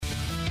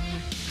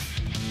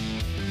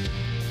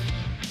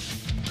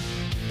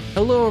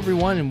Hello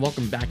everyone and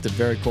welcome back to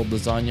Very Cold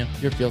Lasagna,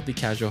 your filthy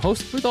casual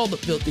host with all the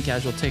filthy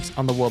casual takes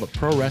on the world of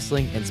pro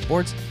wrestling and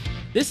sports.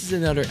 This is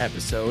another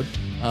episode,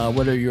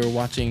 whether you're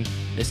watching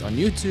this on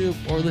YouTube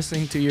or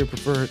listening to your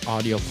preferred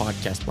audio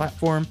podcast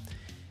platform.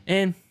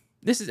 And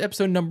this is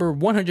episode number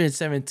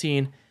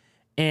 117,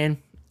 and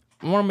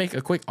I want to make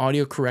a quick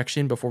audio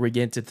correction before we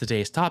get into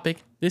today's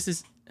topic. This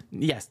is,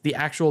 yes, the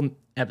actual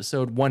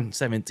episode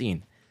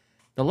 117.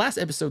 The last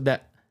episode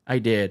that I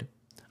did,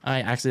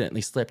 I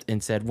accidentally slipped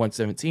and said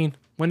 117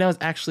 when that was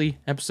actually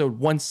episode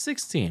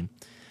 116,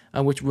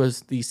 which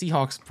was the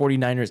Seahawks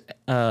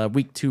 49ers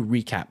week 2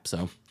 recap.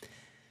 So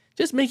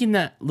just making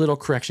that little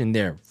correction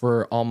there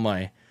for all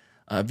my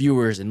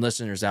viewers and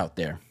listeners out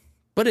there.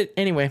 But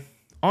anyway,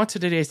 on to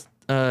today's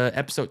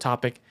episode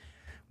topic.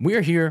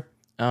 We're here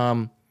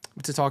to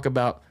talk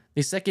about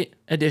the second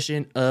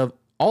edition of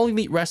All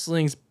Elite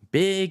Wrestling's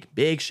big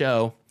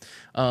show,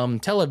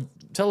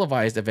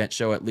 televised event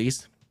show at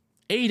least,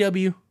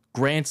 AEW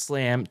Grand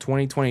Slam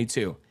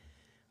 2022.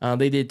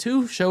 They did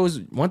two shows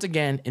once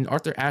again in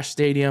Arthur Ashe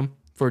Stadium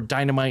for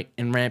Dynamite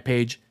and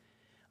Rampage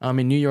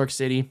in New York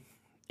City.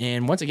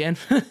 And once again,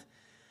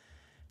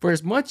 for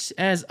as much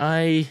as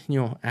I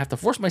have to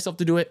force myself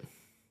to do it,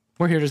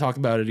 we're here to talk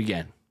about it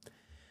again.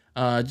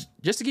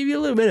 Just to give you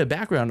a little bit of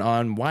background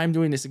on why I'm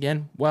doing this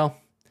again. Well,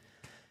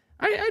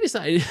 I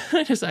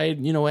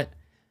decided, you know what?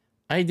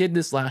 I did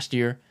this last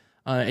year.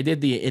 I did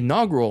the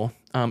inaugural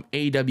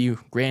AEW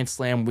Grand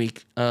Slam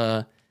week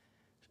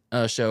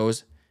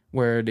shows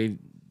where they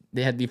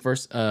had the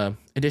first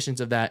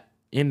editions of that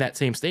in that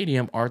same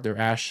stadium, Arthur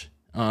Ashe,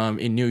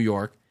 in New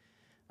York.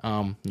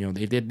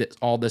 They did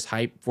all this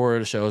hype for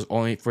the shows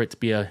only for it to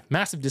be a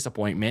massive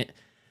disappointment.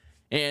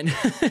 And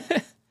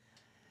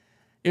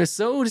it was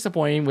so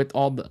disappointing with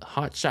all the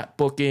hot shot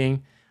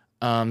booking,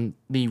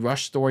 the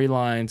rush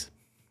storylines.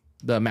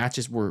 The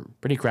matches were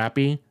pretty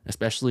crappy,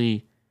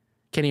 especially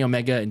Kenny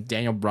Omega and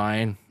Daniel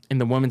Bryan in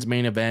the women's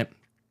main event,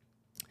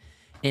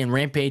 and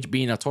Rampage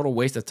being a total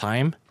waste of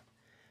time,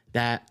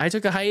 that I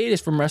took a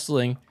hiatus from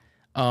wrestling,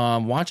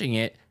 watching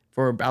it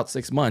for about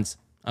 6 months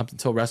up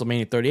until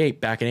WrestleMania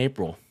 38 back in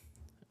April.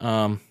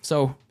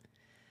 So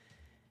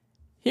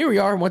here we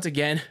are once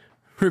again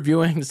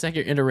reviewing the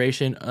second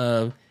iteration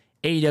of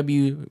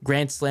AEW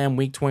Grand Slam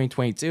Week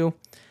 2022.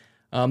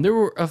 There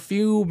were a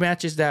few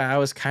matches that I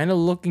was kind of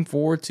looking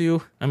forward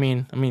to. I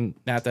mean,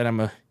 not that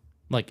I'm a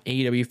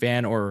AEW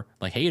fan or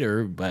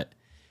hater, but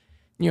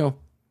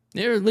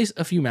there are at least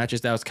a few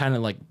matches that I was kind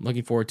of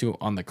looking forward to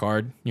on the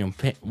card,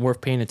 worth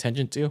paying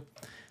attention to.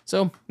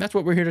 So that's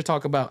what we're here to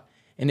talk about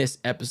in this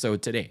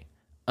episode today.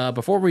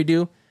 Before we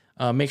do,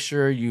 make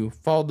sure you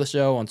follow the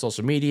show on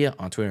social media,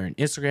 on Twitter and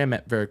Instagram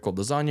at Very Cold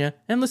Lasagna,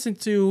 and listen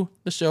to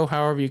the show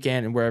however you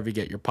can and wherever you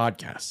get your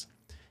podcasts.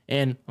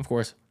 And of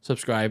course,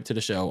 subscribe to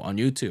the show on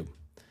YouTube.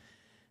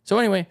 So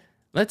anyway,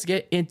 let's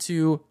get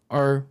into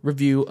our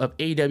review of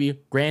AEW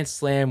Grand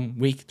Slam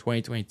Week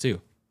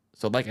 2022.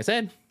 So like I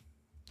said,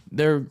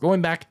 they're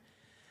going back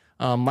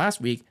last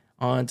week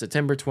on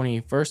September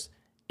 21st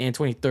and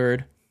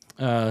 23rd,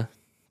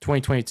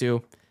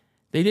 2022.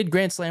 They did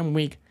Grand Slam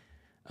Week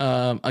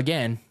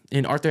again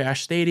in Arthur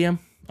Ashe Stadium.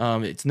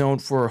 It's known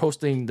for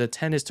hosting the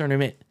tennis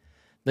tournament,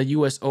 the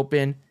U.S.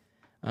 Open.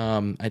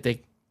 I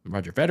think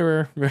Roger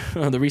Federer,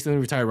 the recently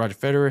retired Roger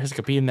Federer, has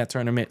competed in that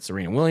tournament.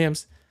 Serena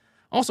Williams,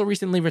 also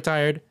recently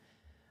retired.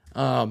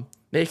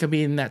 They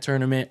competed in that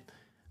tournament.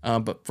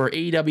 But for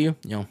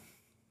AEW,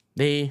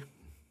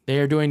 they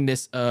are doing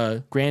this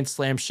Grand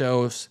Slam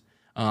shows,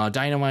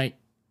 Dynamite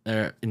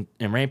and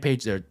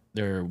Rampage,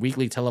 their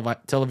weekly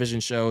television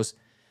shows.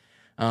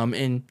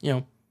 And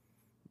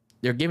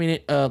they're giving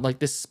it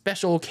this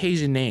special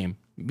occasion name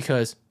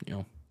because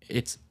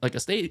it's like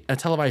a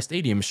televised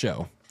stadium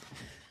show.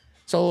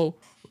 So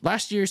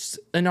last year's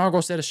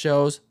inaugural set of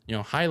shows,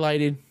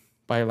 highlighted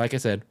by, like I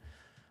said,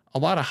 a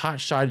lot of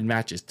hot-shotted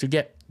matches to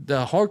get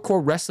the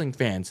hardcore wrestling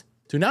fans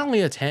to not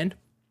only attend,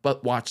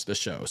 but watch the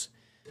shows.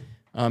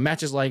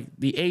 Matches like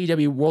the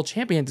AEW World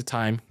Champion at the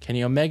time,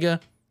 Kenny Omega,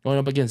 going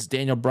up against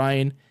Daniel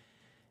Bryan,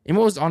 and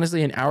what was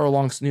honestly an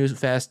hour-long snooze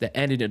fest that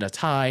ended in a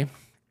tie.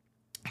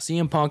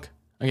 CM Punk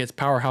against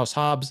Powerhouse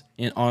Hobbs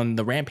on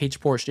the Rampage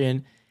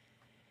portion,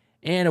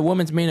 and a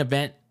women's main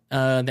event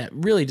that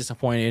really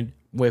disappointed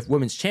with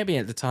women's champion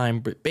at the time,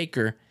 Britt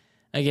Baker,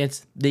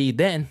 against the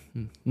then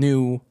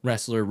new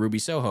wrestler Ruby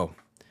Soho.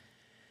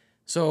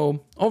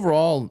 So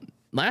overall,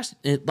 last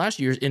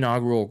year's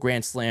inaugural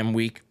Grand Slam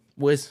week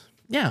was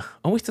a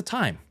waste of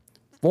time.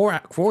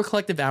 Four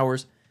collective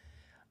hours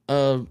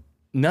of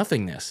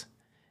nothingness.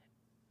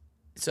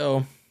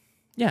 So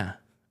I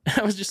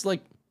was just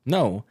like,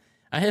 no,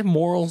 I have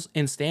morals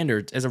and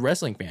standards as a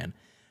wrestling fan.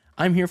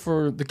 I'm here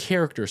for the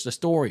characters, the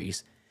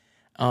stories,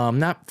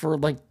 not for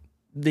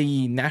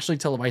the nationally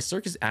televised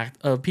circus act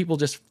of people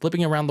just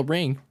flipping around the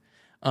ring,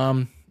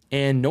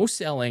 and no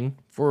selling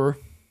for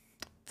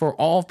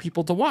all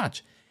people to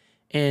watch.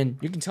 And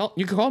you can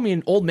call me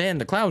an old man in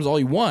the clouds all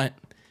you want,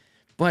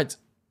 but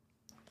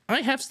I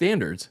have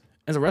standards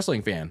as a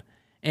wrestling fan,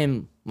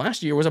 and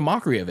last year was a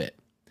mockery of it.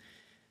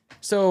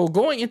 So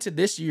going into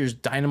this year's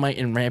Dynamite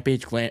and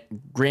Rampage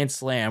Grand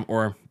Slam,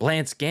 or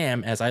Bland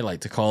Scam, as I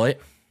like to call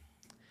it,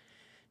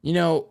 you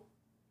know,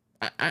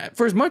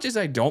 for as much as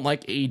I don't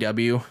like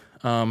AEW,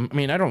 I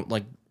mean, I don't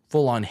like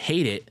full on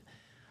hate it,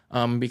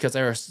 because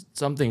there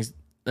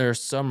are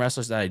some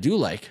wrestlers that I do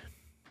like.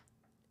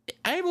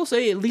 I will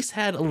say at least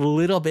had a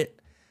little bit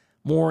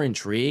more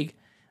intrigue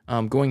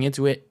going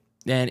into it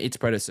than its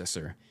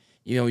predecessor.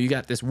 You know, you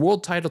got this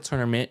world title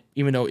tournament,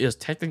 even though it was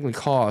technically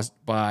caused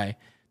by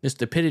the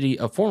stupidity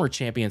of former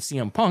champion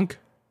CM Punk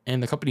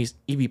and the company's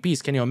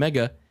EVPs Kenny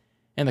Omega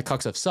and the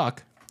Cucks of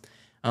Suck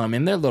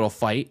in their little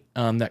fight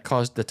that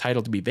caused the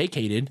title to be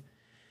vacated.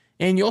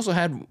 And you also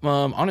had,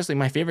 honestly,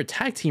 my favorite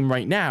tag team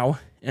right now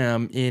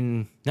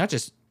in not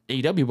just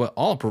AEW, but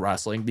all of pro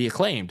wrestling, The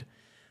Acclaimed.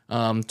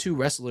 Two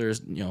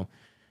wrestlers, you know,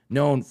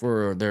 known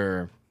for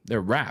their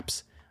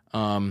raps.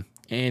 And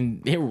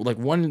they were like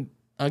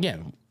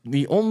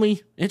the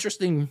only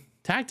interesting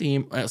tag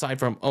team aside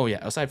from,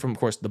 of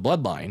course, the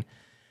Bloodline.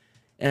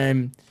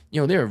 And,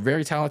 you know, they're a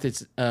very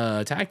talented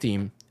tag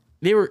team.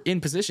 They were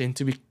in position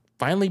to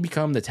finally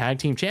become the tag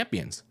team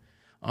champions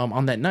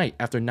on that night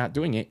after not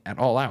doing it at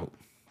All Out.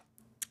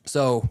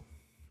 So,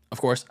 of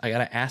course, I got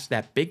to ask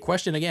that big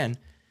question again.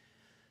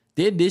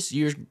 Did this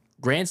year's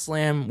Grand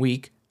Slam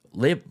week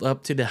live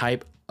up to the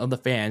hype of the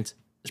fans?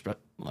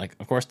 Like,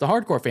 of course, the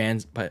hardcore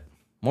fans, but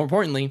more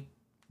importantly,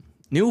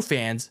 new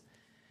fans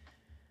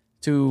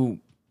to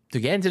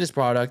get into this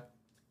product,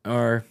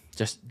 or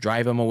just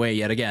drive them away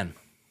yet again?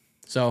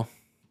 So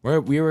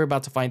we were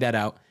about to find that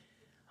out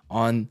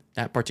on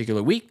that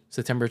particular week,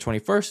 September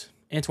 21st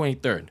and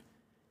 23rd.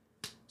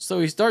 So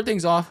we start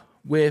things off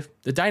with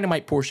the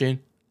Dynamite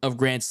portion of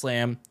Grand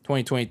Slam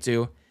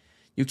 2022.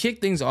 You kick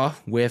things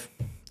off with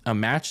a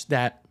match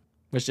that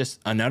was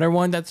just another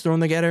one that's thrown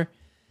together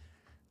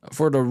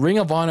for the Ring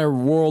of Honor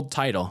World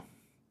title.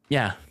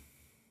 Yeah.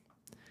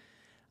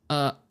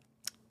 A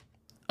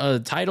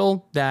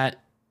title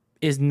that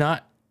is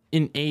not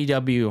in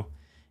AEW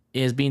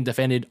is being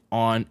defended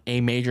on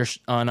a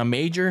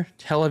major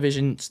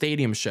television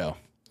stadium show.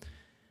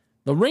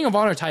 The Ring of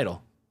Honor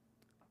title.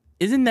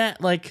 Isn't that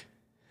like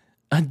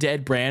a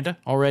dead brand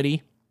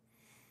already?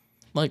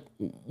 Like,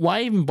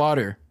 why even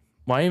bother?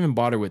 Why even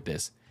bother with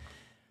this?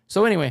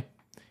 So anyway,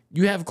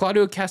 you have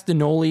Claudio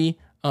Castagnoli,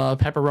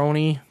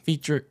 Pepperoni,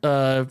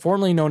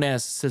 formerly known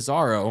as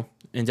Cesaro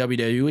in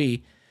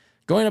WWE,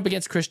 going up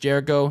against Chris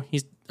Jericho.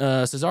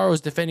 Cesaro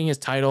is defending his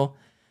title.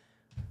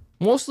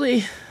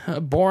 Mostly a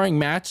boring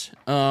match,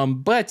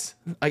 but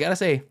I gotta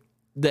say,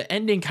 the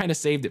ending kind of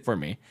saved it for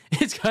me.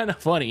 It's kind of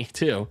funny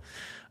too.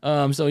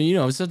 So, you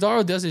know,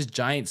 Cesaro does his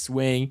giant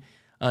swing.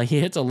 He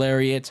hits a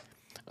lariat.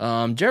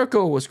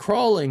 Jericho was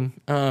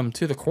crawling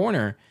to the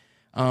corner,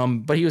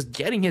 but he was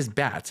getting his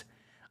bat.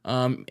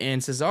 And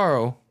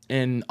Cesaro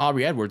and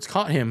Aubrey Edwards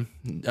caught him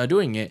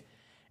doing it.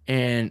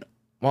 And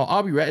while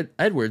Aubrey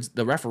Edwards,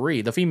 the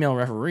referee, the female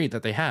referee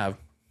that they have,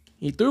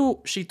 she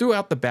threw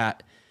out the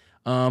bat.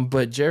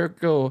 But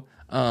Jericho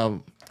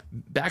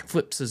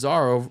backflipped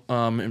Cesaro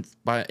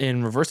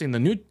in reversing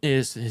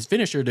his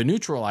finisher, the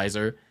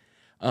neutralizer.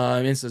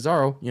 And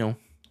Cesaro, you know,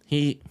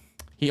 he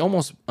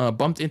almost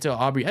bumped into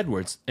Aubrey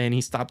Edwards, and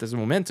he stopped his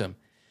momentum.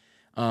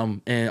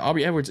 And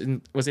Aubrey Edwards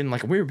was in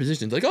like a weird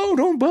position, like, "Oh,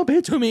 don't bump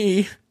into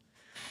me!"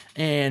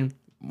 And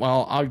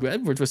while Aubrey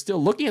Edwards was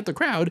still looking at the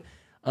crowd,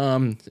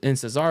 and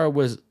Cesaro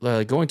was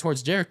going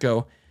towards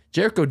Jericho,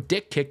 Jericho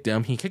dick kicked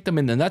him. He kicked him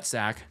in the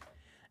nutsack,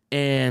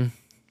 and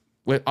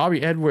with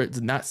Aubrey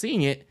Edwards not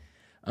seeing it,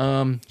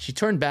 she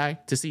turned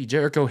back to see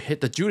Jericho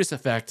hit the Judas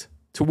effect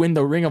to win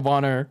the Ring of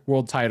Honor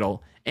World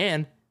title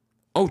and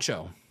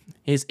Ocho,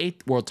 his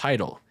 8th world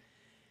title.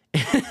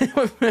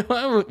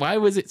 Why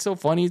was it so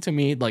funny to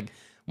me? Like,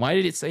 why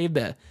did it save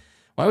that?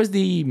 Why was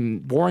the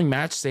boring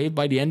match saved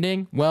by the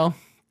ending? Well,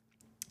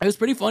 it was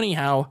pretty funny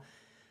how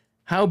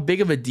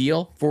big of a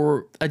deal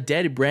for a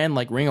dead brand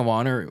like Ring of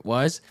Honor it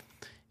was.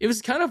 It was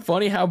kind of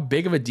funny how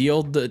big of a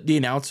deal the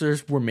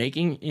announcers were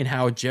making in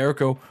how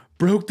Jericho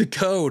broke the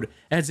code,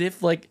 as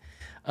if like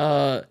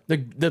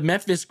the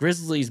Memphis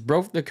Grizzlies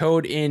broke the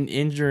code in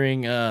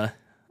injuring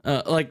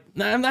like,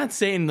 I'm not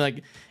saying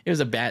like it was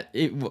a bad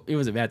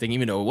thing,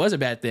 even though it was a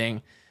bad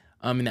thing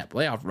in that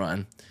playoff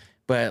run,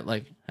 but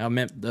like how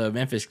the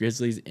Memphis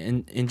Grizzlies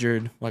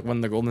injured like one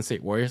of the Golden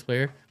State Warriors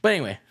player. But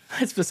anyway,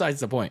 that's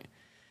besides the point.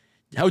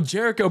 How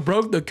Jericho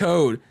broke the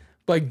code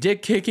by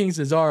dick kicking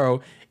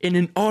Cesaro in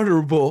an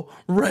honorable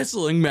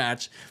wrestling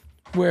match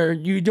where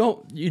you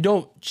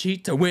don't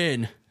cheat to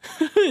win.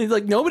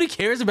 Like, nobody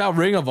cares about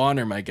Ring of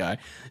Honor, my guy.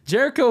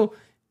 Jericho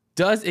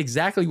does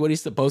exactly what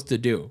he's supposed to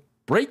do.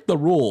 Break the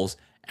rules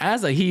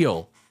as a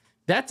heel.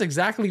 That's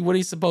exactly what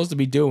he's supposed to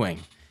be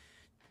doing.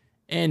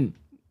 And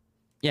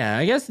yeah,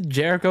 I guess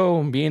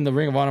Jericho being the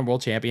Ring of Honor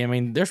World Champion, I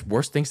mean, there's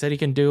worse things that he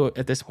can do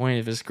at this point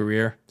of his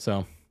career.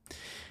 So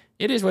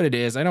it is what it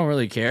is. I don't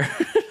really care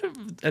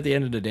at the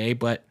end of the day,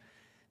 but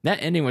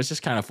that ending was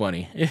just kind of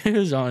funny. It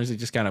was honestly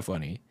just kind of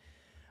funny.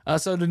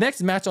 So the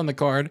next match on the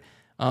card,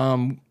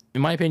 in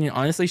my opinion,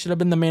 honestly should have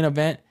been the main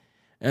event.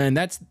 And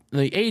that's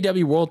the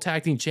AEW World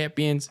Tag Team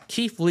Champions,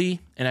 Keith Lee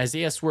and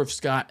Isaiah Swerve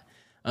Scott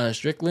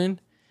Strickland,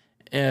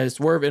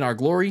 Swerve in Our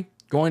Glory,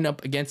 going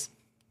up against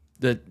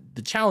the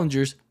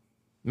challengers,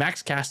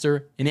 Max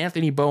Caster and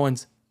Anthony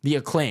Bowens, the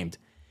Acclaimed.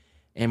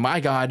 And my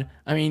God,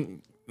 I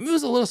mean, it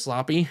was a little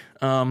sloppy,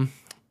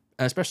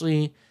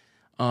 especially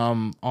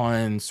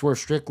on Swerve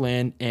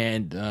Strickland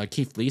and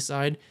Keith Lee's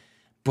side.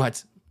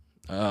 But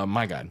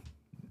my God,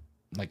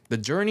 like the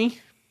journey,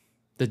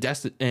 to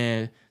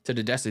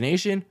the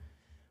destination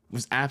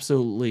was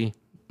absolutely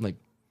like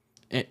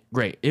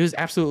great. It was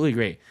absolutely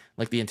great.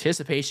 Like the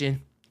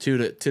anticipation to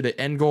the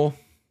end goal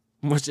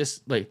was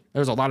just like there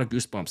was a lot of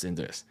goosebumps in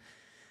this.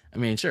 I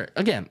mean, sure.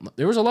 Again,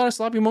 there was a lot of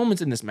sloppy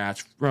moments in this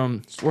match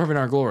from Swerve in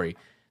Our Glory.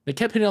 They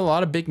kept hitting a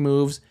lot of big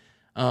moves,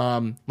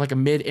 like a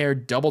mid-air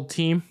double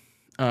team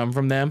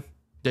from them.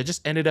 That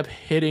just ended up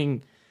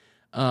hitting.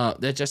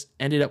 That just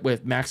ended up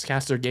with Max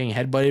Caster getting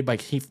headbutted by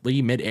Keith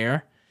Lee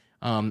mid-air,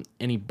 and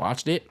he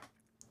botched it.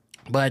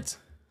 But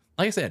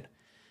like I said,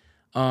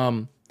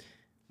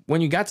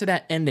 when you got to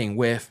that ending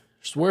with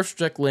Swerve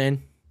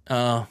Strickland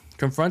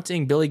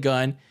confronting Billy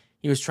Gunn,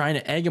 he was trying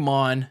to egg him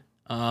on,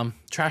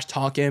 trash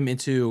talk him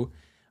into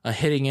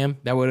hitting him.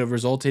 That would have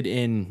resulted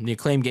in the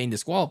Acclaim getting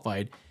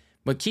disqualified.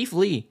 But Keith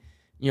Lee,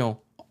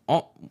 when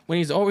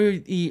he's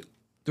already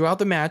throughout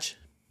the match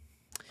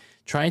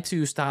trying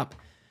to stop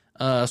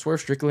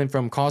Swerve Strickland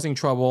from causing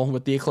trouble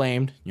with the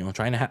Acclaimed,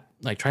 trying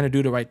to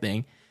do the right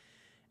thing.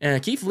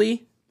 And Keith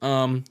Lee,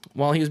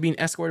 while he was being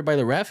escorted by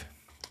the ref,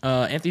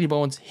 Anthony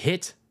Bowens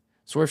hit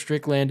Swerve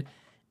Strickland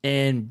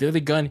and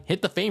Billy Gunn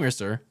hit the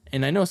Famouser.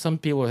 And I know some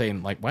people are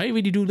saying, like, why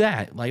would he do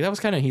that? Like, that was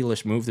kind of a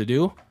heelish move to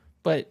do.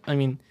 But, I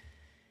mean,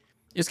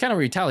 it's kind of a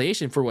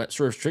retaliation for what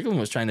Swerve Strickland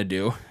was trying to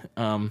do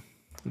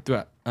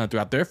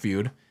throughout their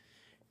feud.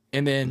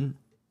 And then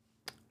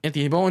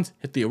Anthony Bowens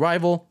hit the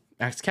Arrival,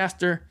 Max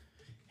Caster,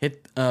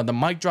 hit the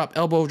mic drop,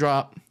 elbow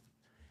drop.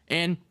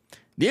 And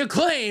the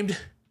Acclaimed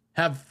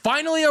have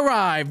finally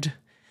arrived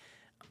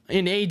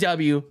in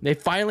AEW. They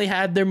finally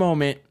had their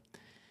moment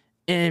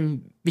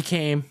and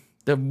became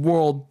the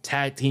World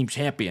Tag Team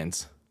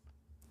Champions.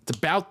 It's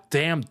about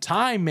damn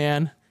time,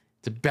 man.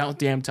 It's about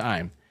damn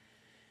time.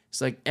 It's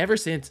like ever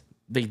since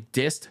they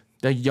dissed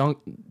the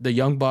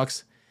young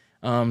Bucks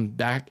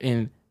back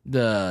in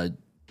the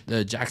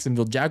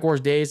Jacksonville Jaguars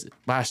days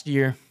last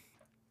year,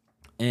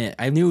 and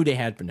I knew they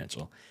had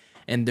potential.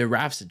 And their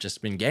raps have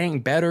just been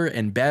getting better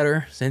and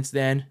better since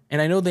then.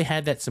 And I know they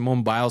had that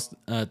Simone Biles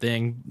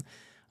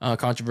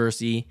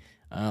controversy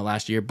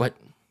last year, but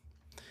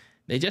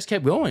they just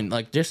kept going.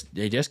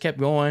 They just kept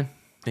going.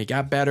 They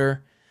got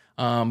better,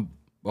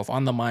 both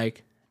on the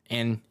mic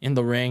and in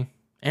the ring.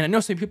 And I know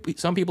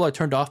some people are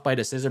turned off by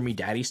the Scissor Me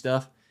Daddy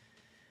stuff,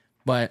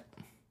 but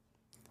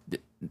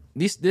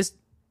these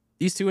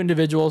two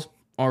individuals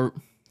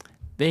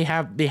they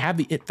have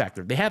the it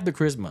factor. They have the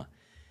charisma.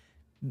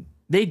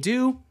 They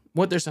do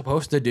what they're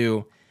supposed to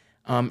do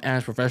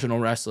as professional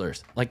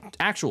wrestlers, like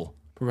actual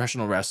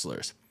professional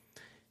wrestlers.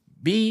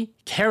 Be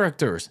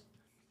characters,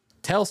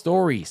 tell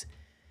stories,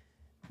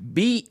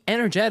 be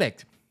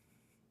energetic.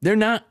 They're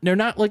not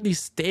like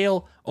these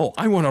stale, oh,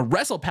 I want to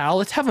wrestle, pal,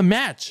 let's have a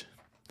match.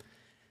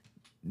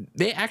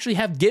 They actually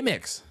have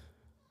gimmicks.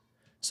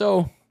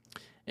 So,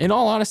 in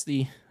all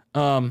honesty,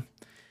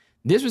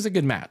 this was a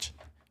good match.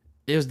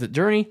 It was the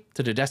journey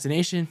to the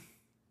destination,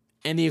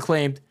 and the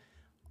Acclaimed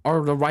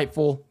are the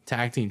rightful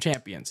tag team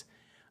champions.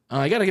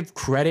 I got to give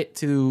credit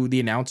to the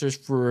announcers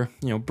for,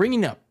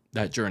 bringing up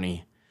that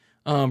journey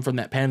from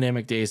that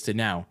pandemic days to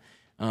now.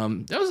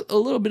 That was a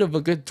little bit of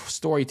a good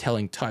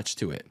storytelling touch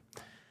to it.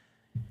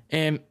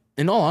 And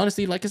in all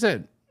honesty, like I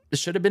said, it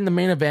should have been the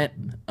main event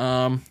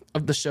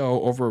of the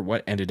show over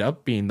what ended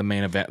up being the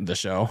main event of the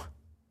show.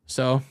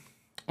 So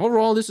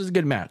overall, this was a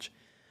good match.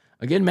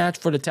 A good match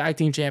for the tag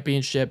team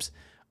championships.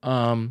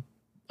 Again,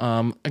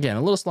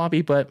 a little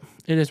sloppy, but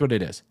it is what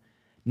it is.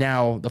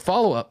 Now, the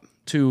follow-up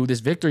to this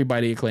victory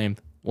by the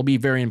Acclaimed will be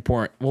very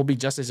important, will be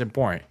just as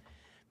important.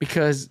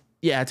 Because,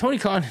 yeah, Tony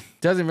Khan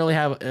doesn't really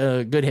have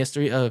a good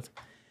history of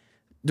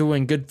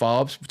doing good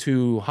follow-ups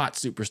to hot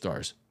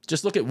superstars.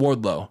 Just look at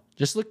Wardlow.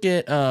 Just look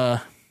at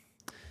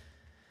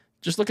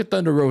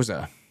Thunder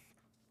Rosa.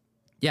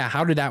 Yeah,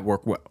 how did that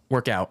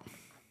work out?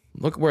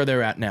 Look where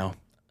they're at now.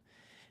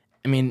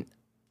 I mean,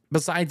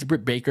 besides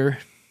Britt Baker,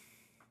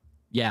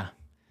 yeah.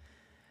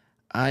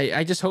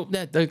 I just hope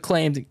that the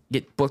Acclaimed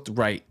get booked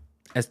right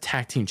as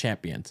tag team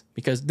champions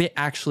because they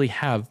actually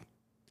have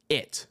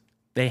it.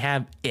 They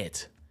have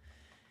it.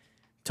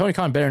 Tony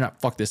Khan better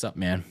not fuck this up,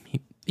 man.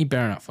 He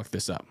better not fuck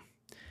this up.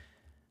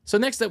 So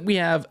next up, we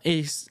have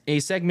a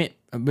segment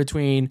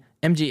between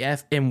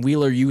MJF and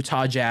Wheeler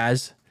Utah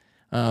Jazz,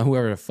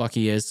 whoever the fuck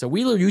he is. So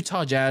Wheeler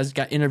Utah Jazz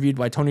got interviewed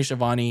by Tony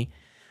Schiavone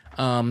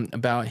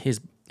about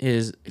his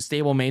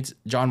stablemates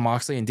Jon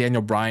Moxley and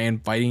Daniel Bryan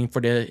fighting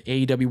for the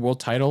AEW World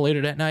Title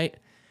later that night.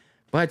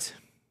 But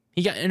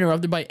he got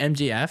interrupted by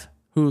MJF,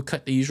 who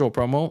cut the usual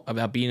promo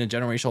about being a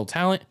generational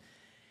talent.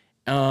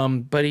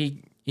 But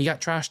he got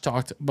trash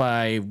talked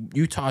by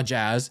Utah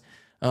Jazz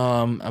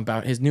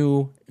about his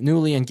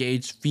newly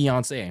engaged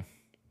fiance.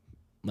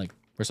 Like,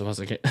 we're supposed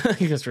to care,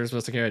 because we're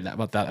supposed to care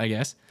about that, I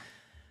guess.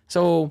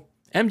 So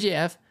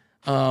MJF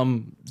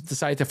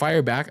decided to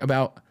fire back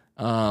about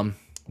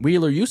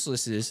Wheeler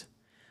Useless's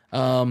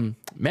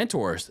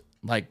mentors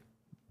like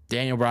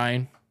Daniel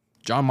Bryan,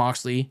 Jon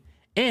Moxley,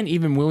 and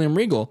even William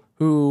Regal,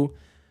 who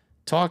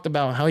talked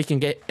about how he can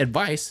get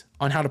advice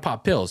on how to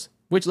pop pills,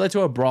 which led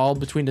to a brawl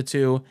between the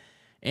two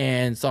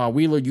and saw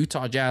Wheeler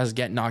Utah Jazz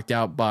get knocked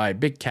out by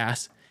Big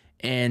Cass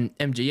and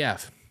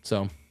MJF.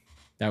 So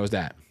that was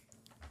that.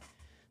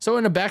 So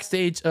in a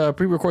backstage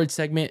pre-recorded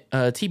segment,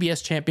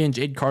 TBS champion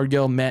Jade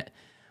Cargill met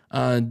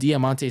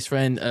Diamante's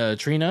friend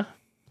Trina,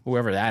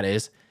 whoever that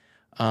is,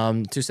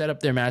 to set up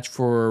their match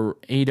for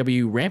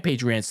AEW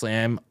Rampage Grand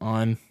Slam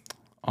on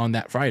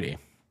that Friday.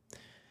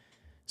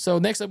 So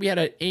next up, we had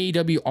an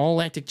AEW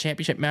All-Atlantic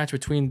Championship match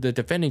between the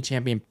defending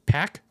champion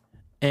Pac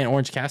and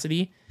Orange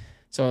Cassidy.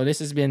 So this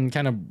has been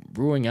kind of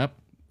brewing up.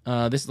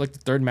 This is like the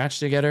third match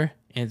together,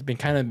 and it's been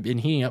kind of been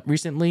heating up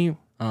recently.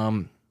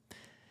 After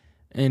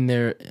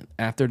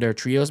their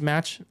trios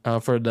match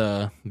for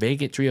the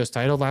vacant trios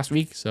title last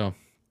week. So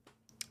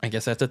I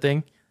guess that's a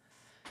thing.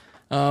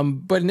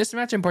 But in this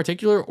match in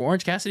particular,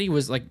 Orange Cassidy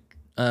was like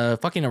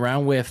fucking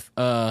around with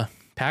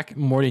Pac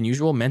more than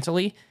usual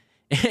mentally,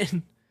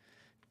 and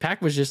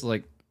Pac was just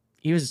like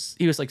he was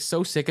like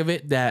so sick of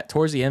it that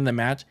towards the end of the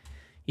match,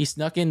 he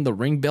snuck in the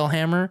ring bell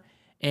hammer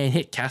and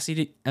hit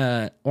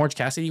Orange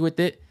Cassidy with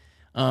it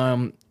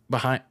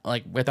behind,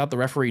 like, without the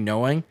referee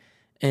knowing,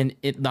 and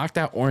it knocked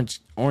out Orange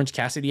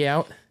Cassidy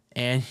out,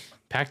 and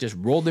Pac just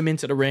rolled him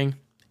into the ring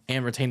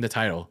and retained the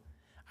title.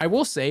 I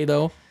will say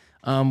though,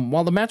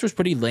 while the match was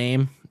pretty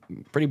lame,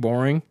 pretty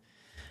boring,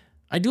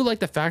 I do like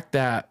the fact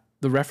that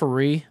the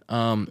referee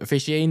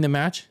officiating the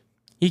match,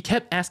 he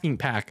kept asking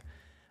Pac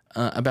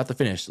about the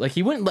finish. Like,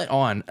 he wouldn't let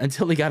on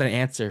until he got an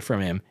answer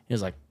from him. He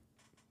was like,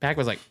 Pac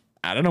was like,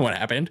 I don't know what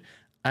happened.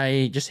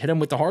 I just hit him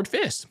with the hard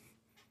fist.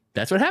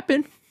 That's what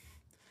happened.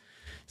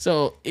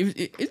 So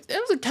it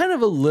was a kind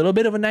of a little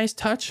bit of a nice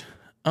touch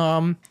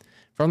from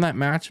that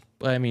match.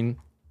 But I mean,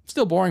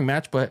 still boring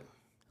match, but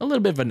a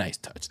little bit of a nice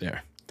touch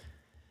there.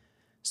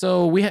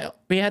 So we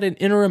had an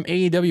interim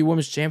AEW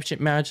Women's Championship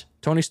match.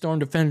 Toni Storm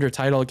defended her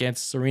title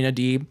against Serena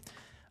Deeb,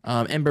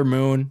 Ember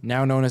Moon,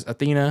 now known as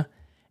Athena,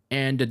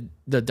 and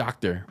the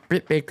Doctor,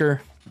 Britt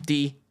Baker,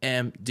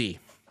 DMD.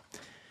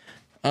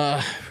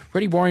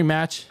 Pretty boring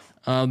match.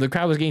 The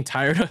crowd was getting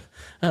tired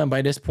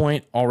by this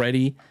point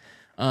already.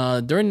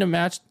 During the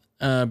match,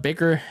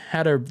 Baker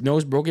had her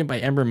nose broken by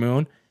Ember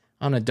Moon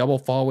on a double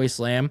fallaway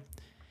slam.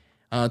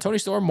 Toni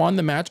Storm won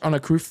the match on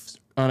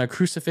a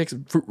crucifix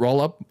fruit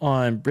roll up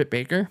on Britt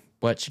Baker,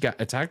 but she got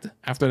attacked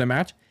after the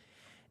match.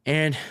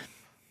 And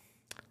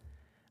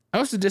I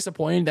was so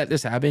disappointed that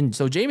this happened.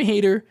 So Jamie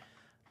Hayter,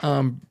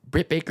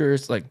 Britt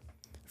Baker's like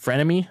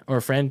frenemy, or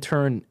friend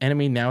turned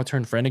enemy, now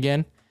turned friend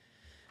again.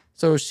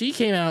 So she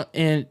came out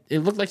and it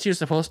looked like she was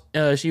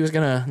she was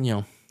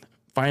gonna,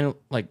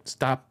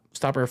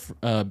 stop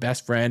her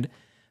best friend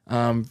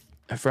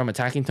from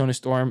attacking Toni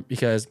Storm,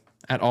 because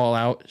at All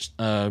Out,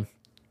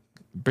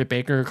 Britt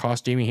Baker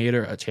cost Jamie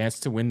Hayter a chance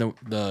to win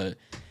the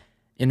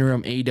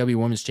interim AEW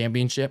Women's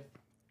Championship.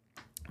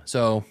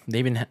 So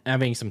they've been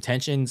having some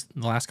tensions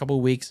in the last couple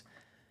of weeks.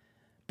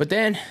 But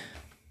then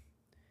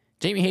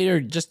Jamie Hayter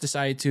just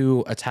decided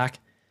to attack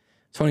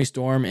Toni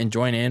Storm and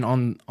join in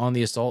on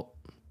the assault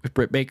with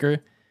Britt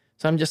Baker.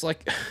 So I'm just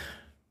like,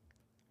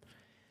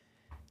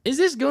 is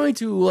this going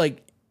to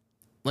like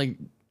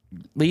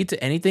lead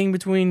to anything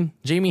between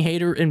Jamie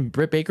Hayter and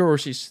Britt Baker, or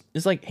it's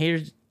like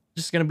Hayter's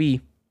just gonna be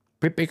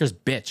Britt Baker's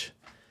bitch,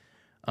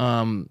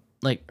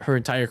 like her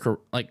entire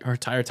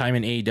time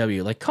in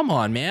AEW? Like, come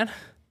on, man.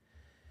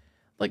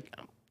 Like,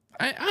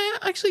 I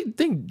actually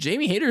think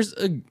Jamie Hayter's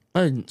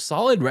a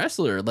solid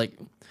wrestler. Like,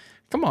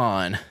 come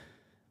on,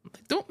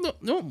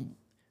 don't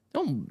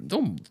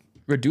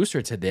reduce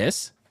her to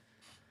this.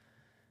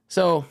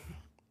 So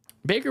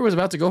Baker was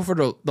about to go for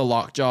the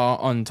lockjaw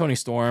on Toni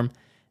Storm,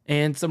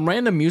 and some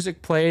random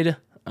music played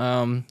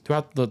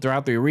throughout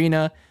the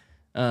arena.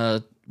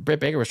 Britt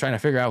Baker was trying to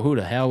figure out who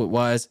the hell it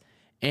was,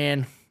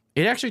 and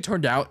it actually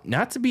turned out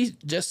not to be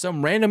just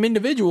some random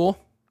individual,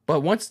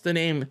 but once the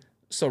name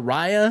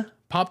Saraya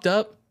popped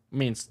up, I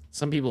mean,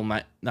 some people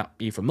might not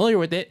be familiar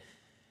with it,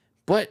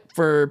 but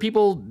for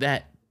people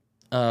that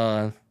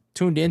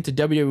tuned in to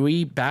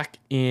WWE back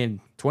in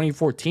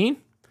 2014,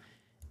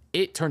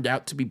 it turned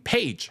out to be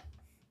Paige.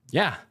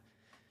 Yeah.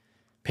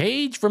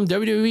 Paige from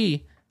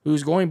WWE,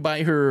 who's going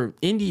by her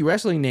indie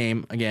wrestling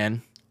name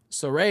again,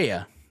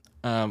 Saraya.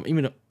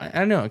 Even though, I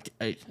don't know,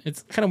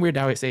 it's kind of weird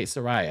how I say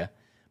Saraya.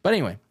 But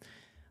anyway,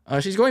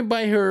 she's going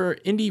by her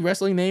indie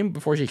wrestling name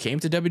before she came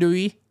to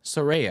WWE,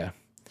 Saraya.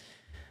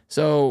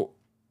 So,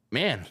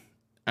 man,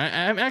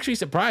 I'm actually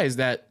surprised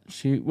that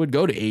she would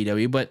go to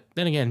AEW, but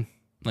then again,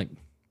 like,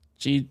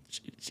 she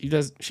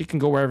can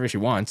go wherever she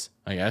wants,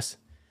 I guess.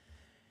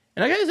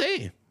 And I gotta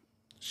say,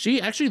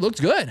 she actually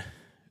looked good.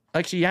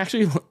 Like, she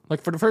actually,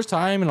 like, for the first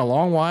time in a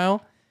long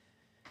while,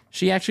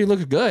 she actually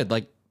looked good.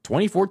 Like,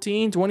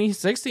 2014,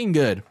 2016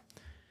 good.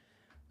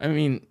 I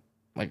mean,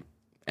 like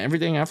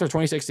everything after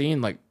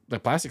 2016, like the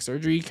plastic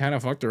surgery kind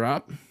of fucked her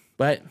up.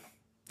 But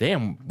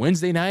damn,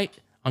 Wednesday night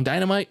on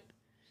Dynamite,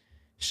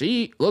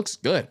 she looks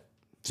good.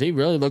 She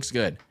really looks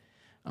good.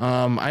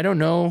 I don't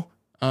know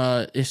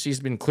if she's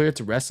been cleared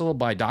to wrestle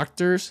by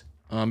doctors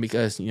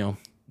because, you know,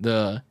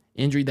 the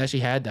injury that she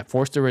had that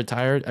forced her to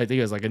retire, I think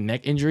it was like a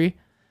neck injury.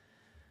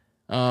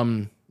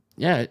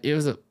 Yeah, it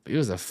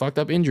was a fucked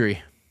up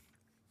injury.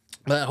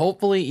 But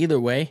hopefully, either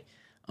way,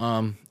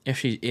 if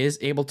she is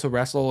able to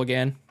wrestle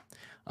again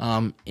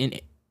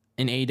in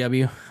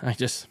AEW, I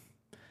just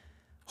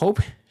hope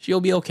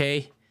she'll be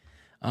okay.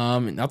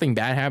 Nothing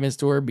bad happens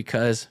to her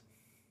because,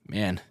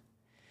 man,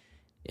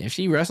 if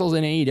she wrestles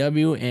in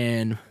AEW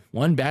and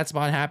one bad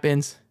spot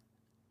happens,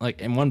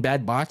 like, and one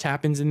bad botch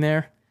happens in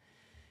there,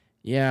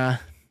 yeah,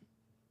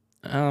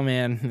 oh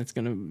man, it's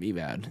gonna be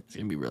bad. It's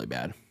gonna be really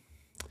bad.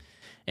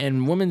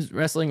 And women's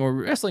wrestling, or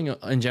wrestling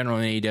in general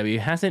in AEW,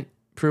 hasn't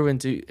proven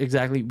to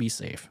exactly be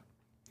safe.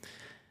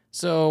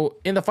 So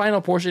in the final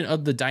portion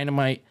of the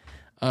Dynamite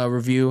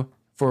review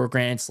for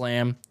Grand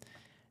Slam,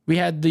 we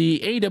had the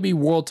AEW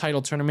World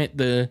Title Tournament,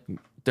 the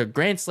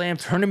Grand Slam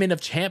Tournament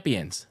of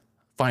Champions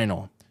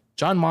final.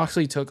 Jon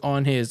Moxley took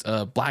on his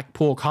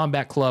Blackpool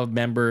Combat Club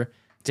member,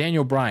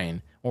 Daniel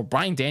Bryan, or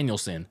Bryan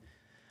Danielson.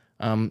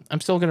 I'm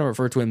still going to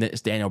refer to him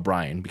as Daniel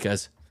Bryan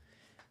because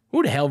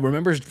who the hell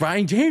remembers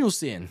Bryan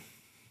Danielson?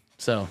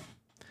 So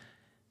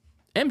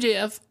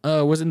MJF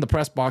was in the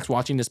press box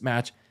watching this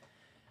match.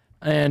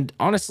 And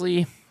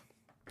honestly,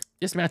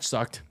 this match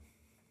sucked.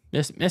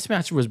 This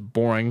match was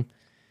boring.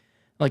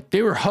 Like,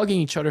 they were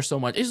hugging each other so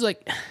much. It's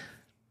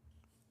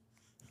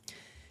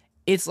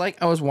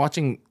like I was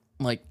watching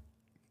like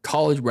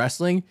college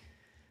wrestling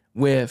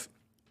with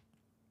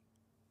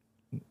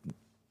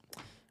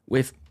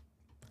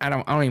I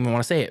don't even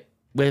want to say it,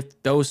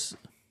 with those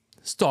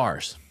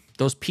stars,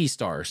 those P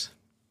stars.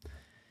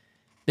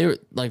 They were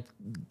like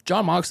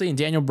Jon Moxley and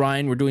Daniel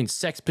Bryan were doing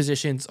sex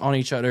positions on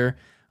each other.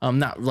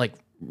 Not like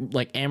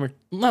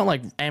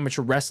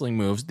amateur wrestling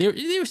moves.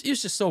 It was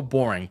just so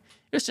boring.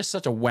 It was just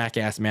such a whack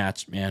ass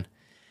match, man.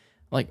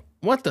 Like,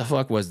 what the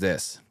fuck was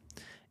this?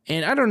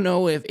 And I don't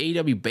know if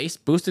AEW bass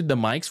boosted the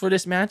mics for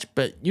this match,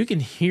 but you can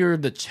hear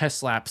the chest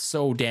slap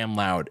so damn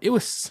loud. It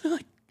was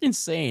like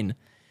insane.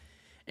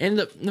 And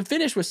the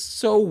finish was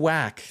so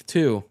whack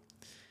too.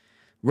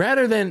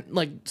 Rather than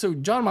so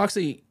Jon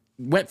Moxley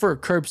went for a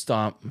curb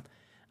stomp,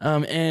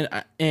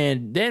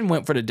 and then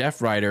went for the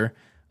Death Rider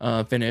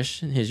finish,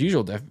 his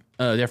usual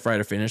Death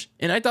Rider finish.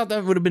 And I thought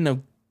that would have been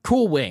a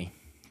cool way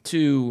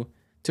to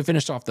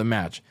finish off the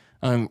match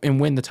and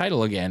win the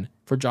title again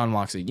for Jon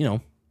Moxley. You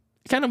know,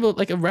 kind of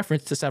like a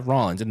reference to Seth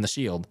Rollins in the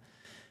Shield.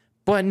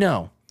 But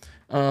no,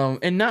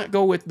 and not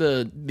go with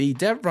the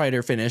Death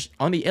Rider finish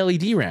on the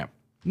LED ramp.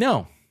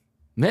 No,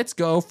 let's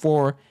go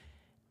for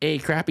a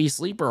crappy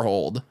sleeper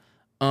hold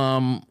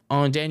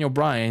on Daniel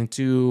Bryan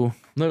to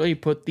literally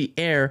put the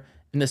air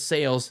and the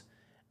sails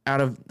out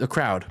of the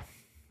crowd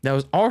that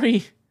was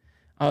already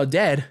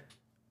dead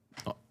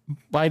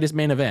by this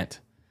main event.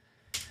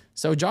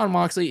 So Jon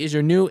Moxley is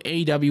your new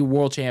AEW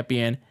World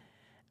Champion.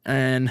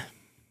 And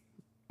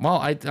while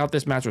I thought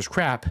this match was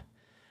crap,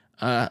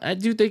 I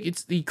do think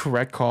it's the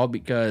correct call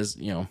because,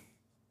 you know,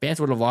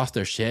 fans would have lost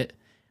their shit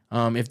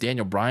if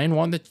Daniel Bryan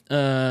won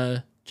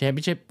the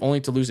championship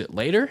only to lose it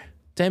later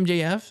to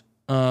MJF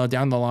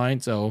down the line.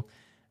 So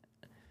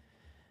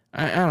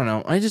I don't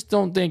know. I just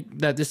don't think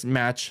that this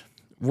match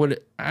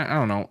would, I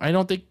don't know. I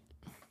don't think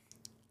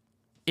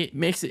it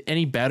makes it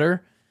any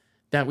better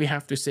that we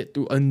have to sit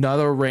through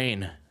another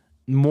reign,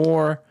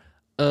 more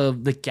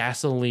of the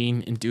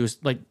gasoline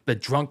induced, like the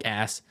drunk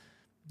ass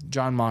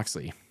Jon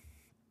Moxley.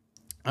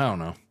 I don't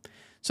know.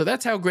 So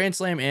that's how Grand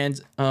Slam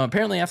ends.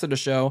 Apparently after the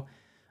show,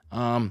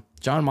 Jon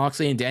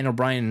Moxley and Daniel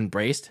Bryan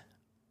embraced.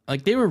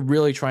 Like, they were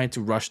really trying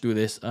to rush through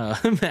this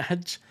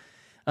match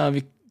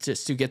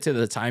just to get to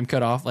the time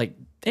cutoff. Like,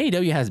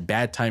 AEW has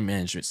bad time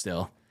management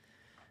still.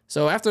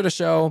 So after the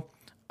show,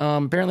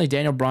 apparently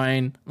Daniel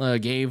Bryan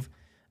gave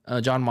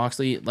Jon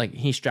Moxley, like,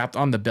 he strapped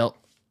on the belt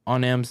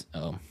on him.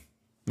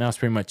 That was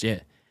pretty much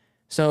it.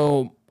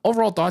 So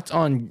overall thoughts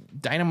on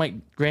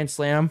Dynamite Grand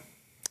Slam?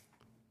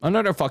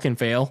 Another fucking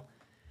fail.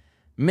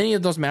 Many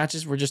of those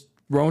matches were just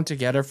thrown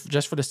together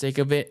just for the sake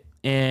of it,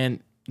 and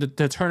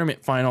the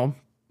tournament final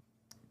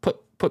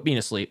put me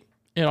to sleep.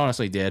 It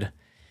honestly did.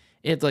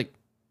 It's like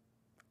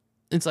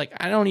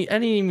I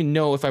didn't even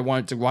know if I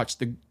wanted to watch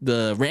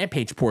the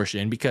Rampage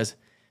portion because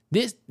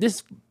this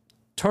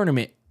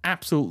tournament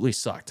absolutely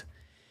sucked.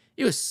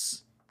 It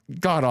was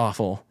god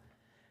awful.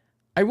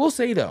 I will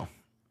say,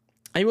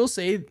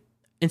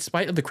 in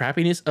spite of the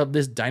crappiness of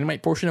this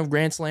Dynamite portion of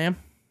Grand Slam,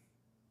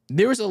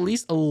 there was at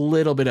least a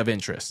little bit of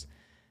interest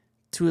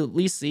to at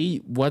least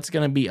see what's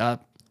going to be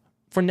up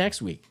for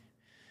next week.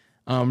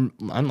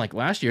 Unlike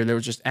last year, there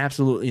was just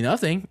absolutely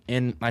nothing,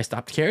 and I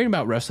stopped caring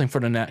about wrestling for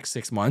the next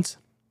 6 months.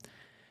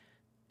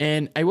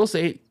 And I will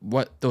say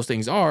what those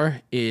things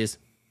are is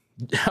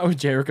how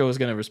Jericho is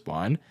going to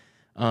respond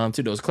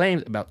to those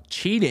claims about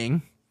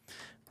cheating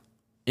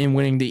in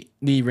winning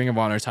the Ring of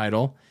Honor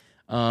title.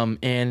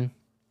 And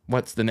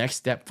what's the next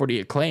step for the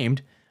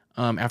Acclaimed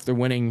after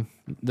winning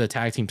the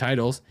tag team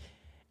titles?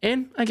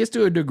 And I guess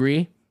to a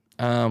degree,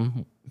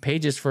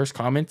 Paige's first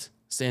comment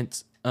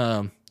since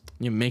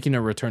making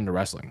a return to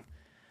wrestling.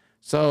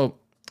 So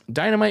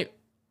Dynamite,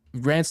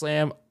 Grand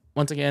Slam,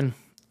 once again,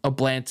 a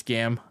bland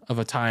scam of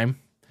a time.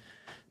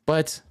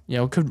 But,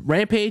 could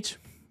Rampage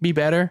be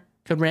better?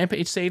 Could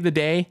Rampage save the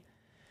day?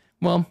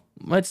 Well,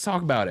 let's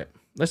talk about it.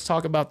 Let's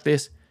talk about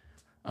this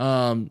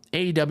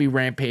AEW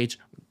Rampage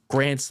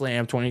Grand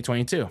Slam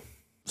 2022.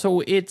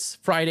 So it's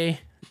Friday,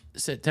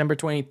 September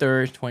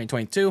 23rd,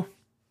 2022.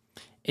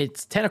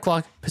 It's 10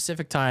 o'clock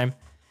Pacific time,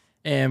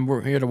 and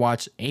we're here to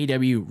watch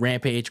AEW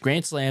Rampage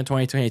Grand Slam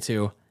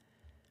 2022.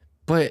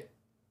 But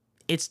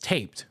it's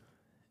taped.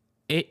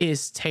 It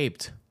is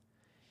taped.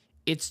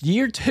 It's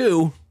year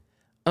 2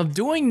 of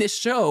doing this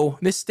show,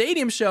 this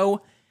stadium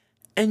show,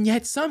 and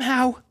yet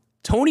somehow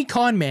Tony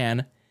Khan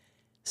Man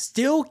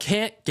still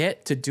can't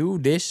get to do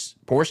this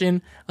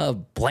portion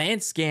of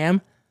Bland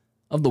Scam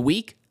of the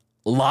week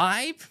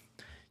live.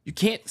 You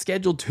can't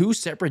schedule 2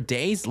 separate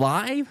days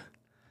live.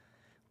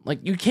 Like,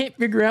 you can't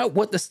figure out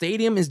what the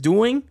stadium is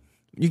doing.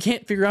 You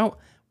can't figure out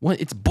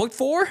what it's booked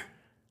for.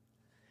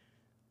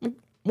 Like,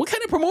 what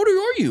kind of promoter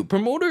are you?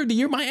 Promoter to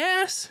You're My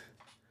Ass?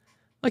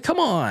 Like, come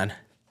on.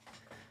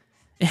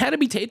 It had to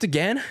be taped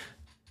again.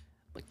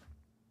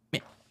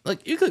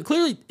 Like you could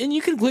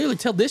clearly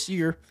tell this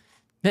year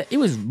that it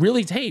was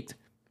really taped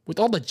with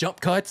all the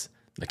jump cuts,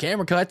 the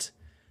camera cuts,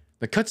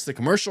 the cuts to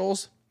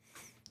commercials,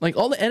 like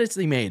all the edits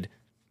they made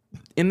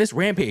in this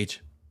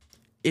Rampage.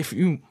 If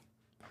you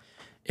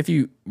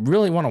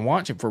really want to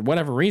watch it for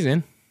whatever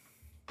reason,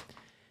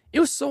 it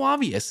was so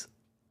obvious.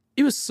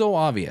 It was so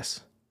obvious.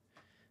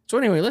 So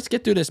anyway, let's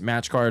get through this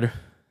match card.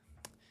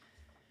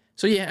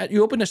 So yeah,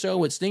 you open the show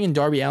with Sting and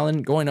Darby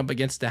Allin going up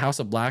against the House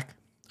of Black,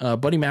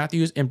 Buddy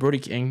Matthews and Brody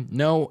King.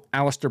 No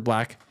Aleister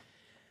Black.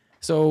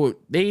 So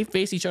they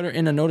face each other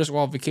in a no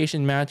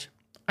disqualification match.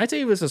 I'd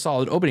say it was a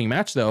solid opening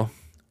match though.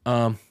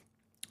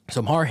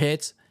 Some hard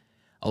hits,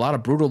 a lot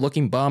of brutal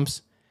looking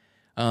bumps.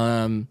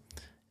 And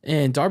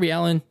Darby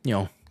Allin,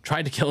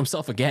 tried to kill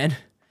himself again.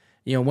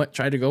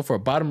 Tried to go for a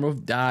bottom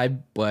rope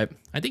dive, but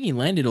I think he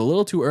landed a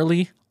little too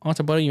early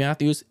onto Buddy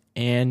Matthews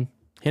and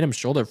hit him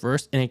shoulder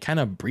first, and it kind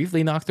of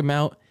briefly knocked him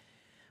out.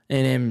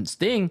 And then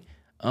Sting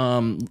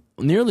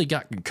nearly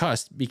got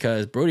concussed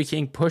because Brody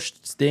King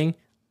pushed Sting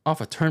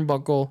off a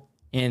turnbuckle,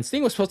 and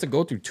Sting was supposed to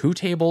go through 2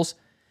 tables,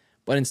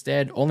 but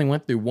instead only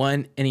went through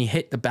 1, and he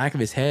hit the back of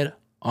his head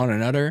on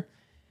another.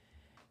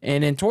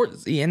 And then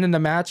towards the end of the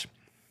match,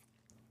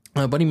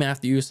 Buddy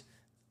Matthews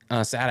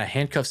sat a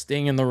handcuffed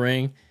Sting in the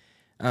ring.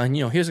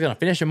 He was going to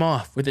finish him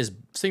off with his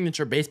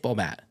signature baseball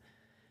bat.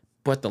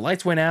 But the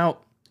lights went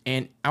out,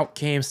 and out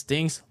came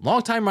Sting's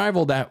longtime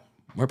rival that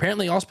we're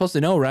apparently all supposed to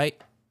know, right?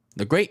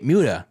 The Great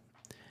Muta.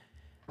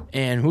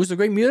 And who's the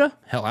Great Muta?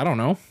 Hell, I don't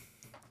know.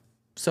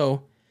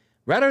 So,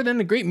 rather than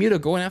the Great Muta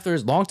going after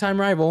his longtime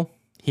rival,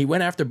 he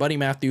went after Buddy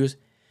Matthews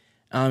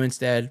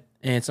instead.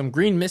 And some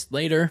green mist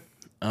later,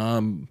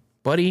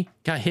 Buddy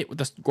got hit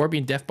with a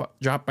Scorpion Death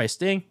Drop by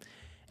Sting.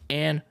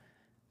 And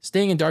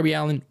Sting and Darby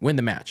Allin win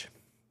the match.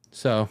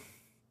 So,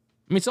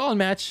 solid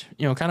match.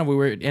 Kind of a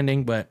weird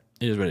ending, but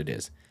it is what it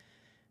is.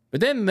 But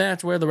then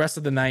that's where the rest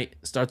of the night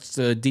starts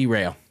to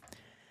derail,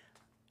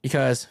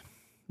 because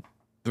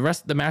the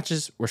rest of the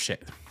matches were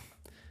shit.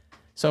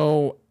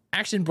 So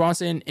Action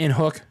Bronson and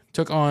Hook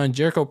took on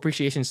Jericho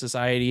Appreciation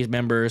Society's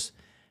members,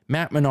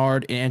 Matt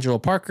Menard and Angelo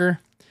Parker.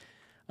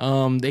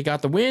 They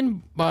got the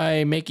win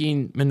by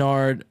making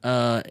Menard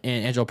and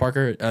Angelo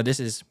Parker. This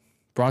is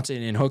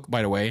Bronson and Hook,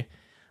 by the way.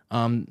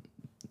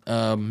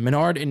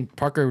 Menard and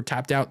Parker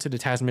tapped out to the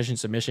Tasmanian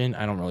submission.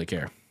 I don't really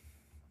care.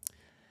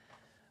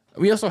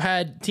 We also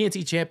had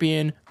TNT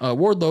champion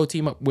Wardlow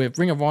team up with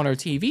Ring of Honor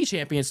TV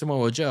champion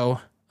Samoa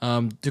Joe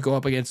to go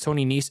up against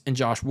Tony Nese and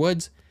Josh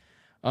Woods.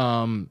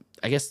 I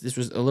guess this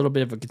was a little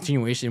bit of a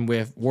continuation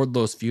with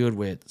Wardlow's feud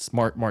with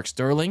Smart Mark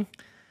Sterling.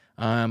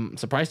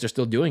 Surprised they're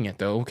still doing it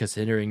though,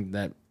 considering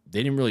that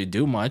they didn't really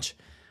do much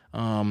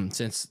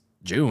since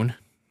June.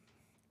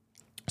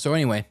 So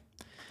anyway,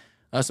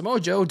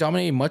 Samoa Joe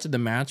dominated much of the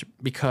match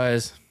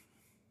because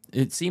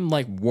it seemed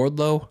like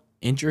Wardlow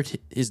injured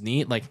his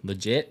knee, like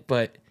legit,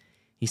 but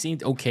he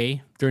seemed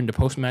okay during the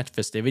post-match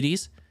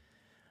festivities.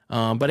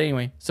 But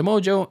anyway,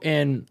 Samoa Joe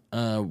and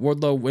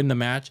Wardlow win the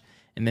match.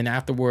 And then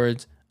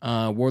afterwards,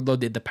 Wardlow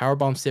did the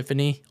Powerbomb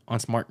Symphony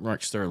on Smart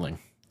Mark Sterling.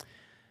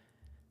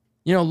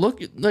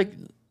 Hearing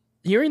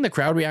the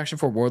crowd reaction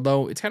for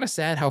Wardlow, it's kind of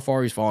sad how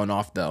far he's fallen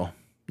off, though.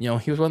 He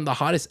was one of the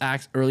hottest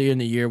acts earlier in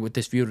the year with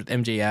this feud with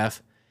MJF.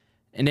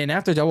 And then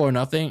after Double or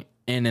Nothing,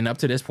 and then up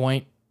to this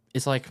point,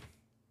 it's like,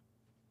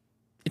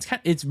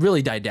 it's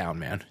really died down,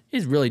 man.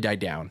 It's really died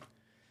down.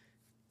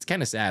 It's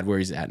kind of sad where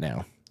he's at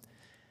now.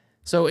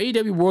 So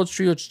AEW World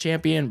Trios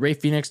Champion Rey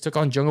Fenix took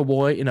on Jungle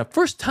Boy in a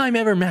first time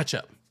ever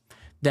matchup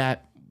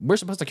that we're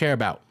supposed to care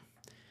about.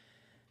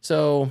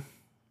 So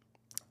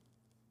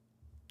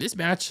this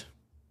match,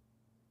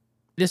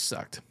 this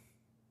sucked.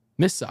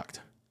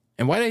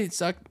 And why did it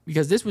suck?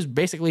 Because this was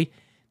basically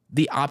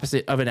the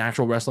opposite of an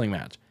actual wrestling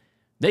match.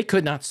 They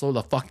could not slow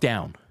the fuck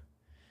down.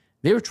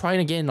 They were trying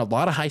to get in a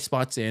lot of high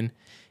spots in,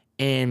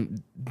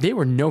 and they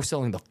were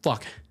no-selling the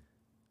fuck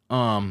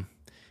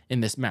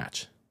in this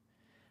match.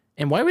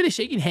 And why were they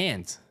shaking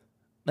hands?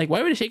 Like,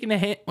 why were they shaking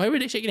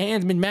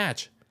hands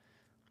mid-match?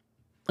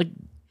 Like,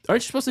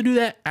 aren't you supposed to do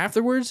that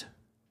afterwards?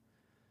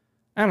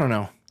 I don't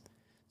know.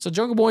 So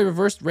Jungle Boy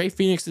reversed Rey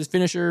Fenix's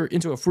finisher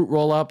into a fruit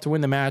roll-up to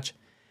win the match.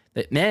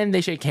 Then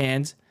they shake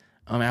hands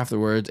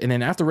afterwards. And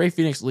then after Rey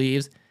Fenix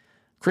leaves,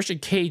 Christian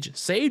Cage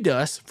saved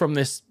us from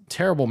this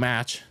terrible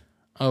match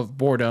of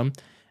boredom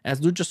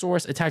as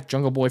Luchasaurus attacked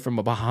Jungle Boy from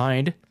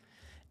behind.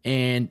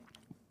 And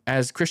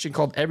as Christian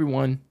called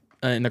everyone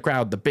in the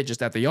crowd the bitches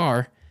that they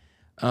are,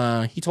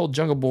 he told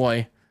Jungle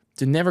Boy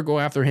to never go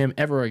after him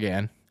ever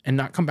again and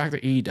not come back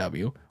to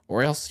AEW,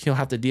 or else he'll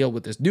have to deal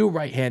with this new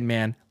right-hand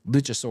man,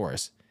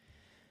 Luchasaurus.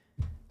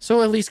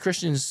 So at least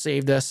Christian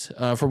saved us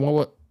from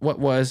what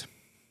was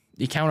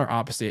the counter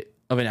opposite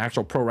of an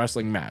actual pro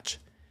wrestling match.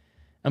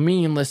 A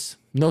meaningless,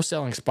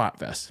 no-selling spot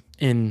fest.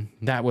 And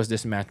that was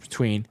this match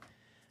between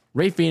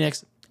Rey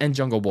Fenix and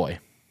Jungle Boy.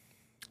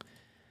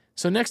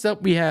 So next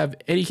up, we have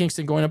Eddie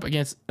Kingston going up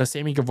against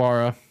Sammy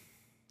Guevara.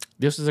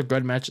 This is a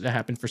good match that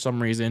happened for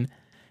some reason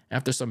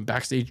after some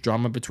backstage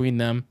drama between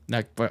them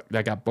that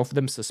got both of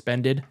them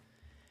suspended.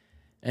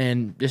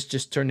 And this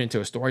just turned into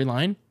a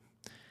storyline.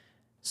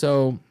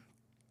 So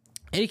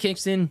Eddie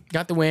Kingston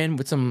got the win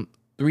with some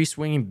 3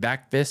 swinging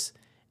back fists,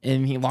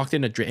 and he locked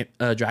in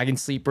a Dragon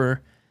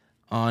Sleeper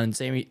on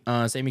Sammy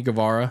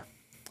Guevara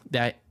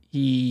that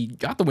he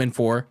got the win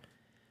for,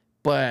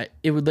 but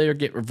it would later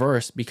get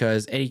reversed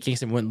because Eddie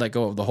Kingston wouldn't let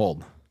go of the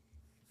hold.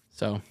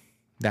 So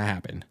that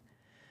happened.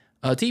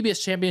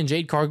 TBS champion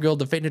Jade Cargill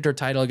defended her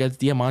title against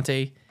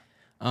Diamante.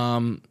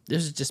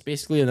 This is just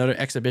basically another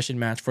exhibition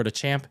match for the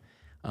champ.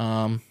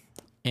 And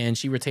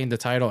she retained the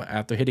title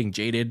after hitting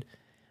Jaded.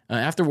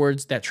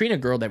 Afterwards, that Trina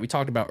girl that we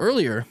talked about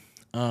earlier,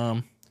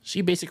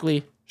 she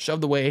basically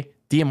shoved away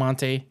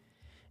Diamante,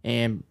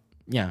 and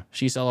yeah,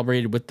 she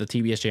celebrated with the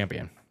TBS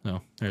champion.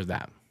 So there's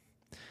that.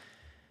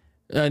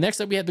 Next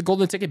up, we had the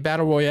Golden Ticket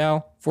Battle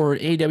Royale for an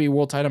AEW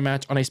World Title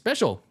match on a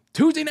special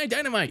Tuesday Night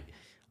Dynamite.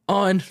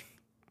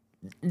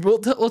 We'll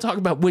talk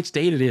about which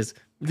date it is,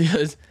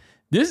 because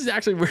this is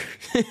actually where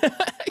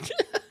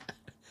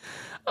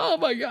oh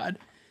my god,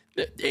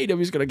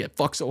 AEW is gonna get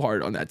fucked so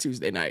hard on that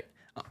Tuesday night.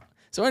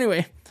 So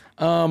anyway,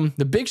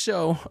 the Big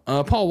Show,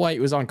 Paul White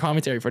was on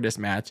commentary for this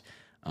match,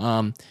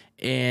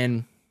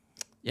 and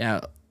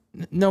yeah,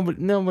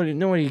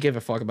 nobody gave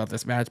a fuck about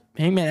this match.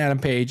 Hangman Adam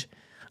Page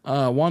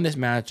won this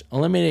match,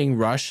 eliminating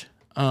Rush,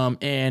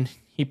 and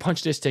he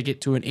punched his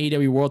ticket to an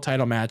AEW World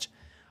Title match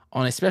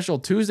on a special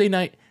Tuesday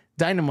Night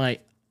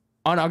Dynamite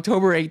on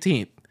October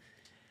 18th.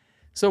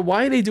 So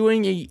why are they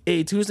doing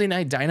a Tuesday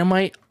Night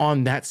Dynamite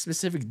on that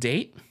specific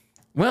date?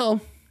 Well,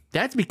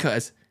 that's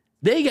because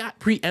they got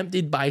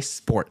preempted by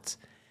sports.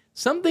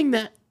 Something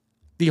that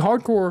the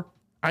hardcore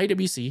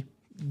IWC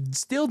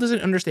still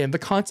doesn't understand the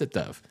concept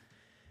of.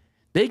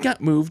 They got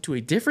moved to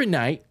a different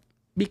night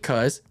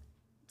because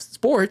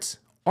sports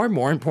are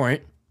more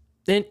important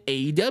than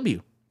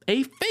AEW,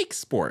 a fake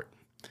sport.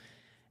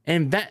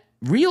 And that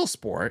real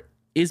sport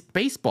is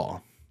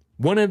baseball.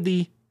 One of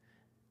the,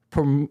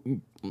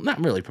 not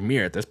really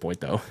premier at this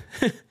point though.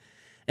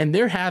 And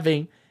they're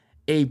having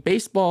a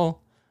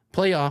baseball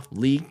playoff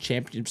league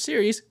championship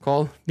series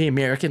called the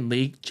American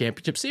League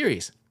Championship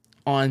Series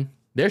on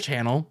their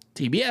channel,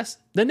 TBS,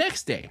 the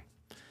next day.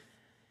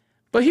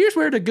 But here's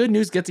where the good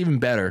news gets even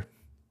better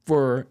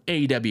for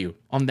AEW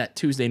on that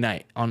Tuesday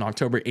night on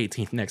October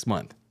 18th next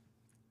month.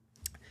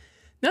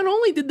 Not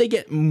only did they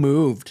get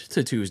moved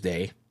to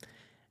Tuesday,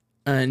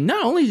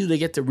 not only do they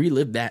get to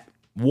relive that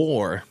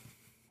war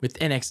with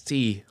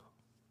NXT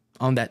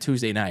on that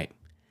Tuesday night,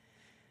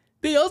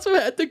 they also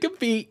had to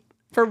compete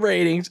for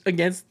ratings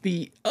against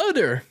the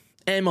other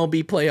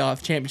MLB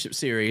Playoff Championship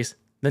Series,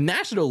 the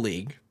National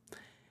League,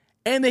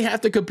 and they have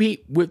to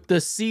compete with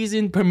the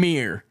season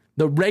premiere,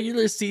 the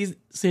regular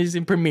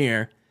season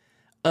premiere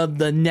of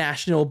the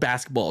National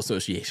Basketball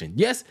Association.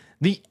 Yes,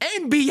 the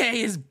NBA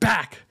is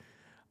back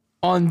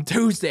on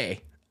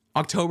Tuesday,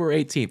 October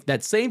 18th.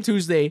 That same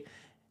Tuesday,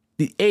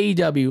 the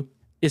AEW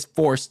is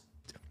forced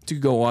to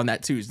go on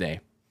that Tuesday.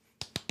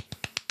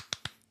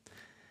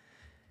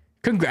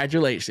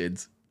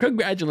 Congratulations.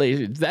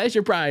 Congratulations. That is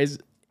your prize,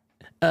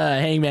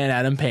 Hangman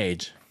Adam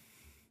Page.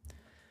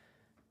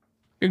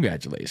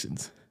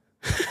 Congratulations.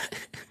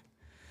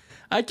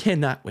 I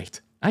cannot wait.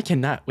 I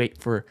cannot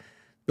wait for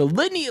the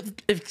litany of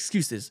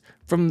excuses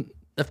from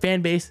the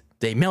fan base,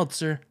 Dave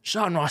Meltzer,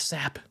 Sean Ross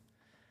Sapp,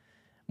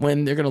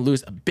 when they're going to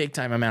lose a big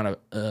time amount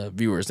of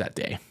viewers that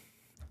day.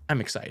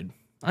 I'm excited.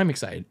 I'm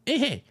excited.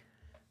 Hey,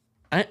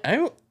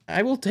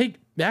 I will take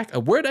back a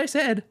word I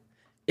said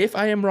if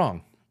I am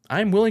wrong.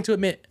 I'm willing to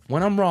admit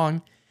when I'm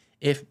wrong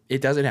if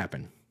it doesn't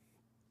happen.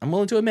 I'm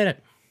willing to admit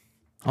it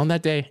on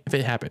that day if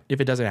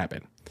it doesn't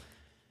happen.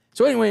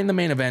 So anyway, in the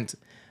main event,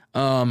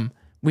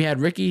 we had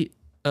Ricky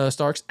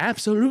Starks,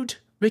 absolute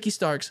Ricky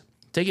Starks,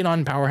 taking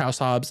on Powerhouse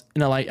Hobbs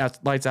in a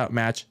lights out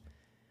match.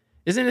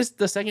 Isn't this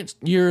the second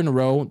year in a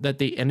row that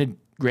they ended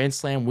Grand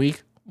Slam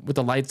week with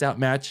a lights out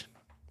match?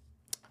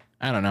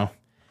 I don't know.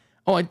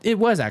 Oh, it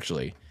was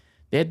actually.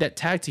 They had that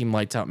tag team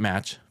lights out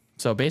match.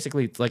 So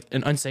basically, it's like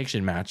an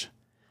unsanctioned match.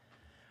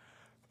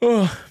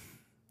 Oh,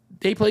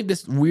 they played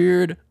this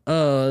weird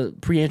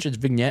pre-entrance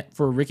vignette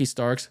for Ricky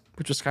Starks,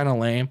 which was kind of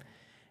lame.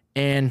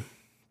 And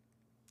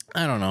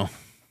I don't know.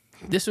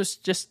 This was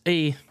just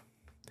a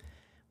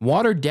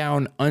watered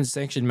down,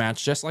 unsanctioned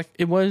match, just like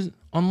it was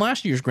on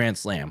last year's Grand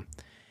Slam,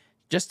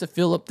 just to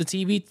fill up the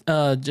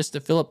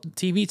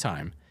TV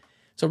time.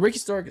 So Ricky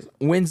Starks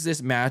wins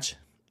this match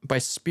by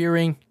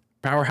spearing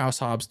Powerhouse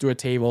Hobbs through a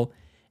table.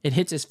 It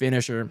hits his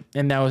finisher,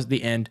 and that was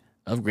the end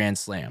of Grand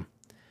Slam.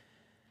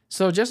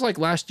 So just like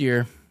last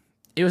year,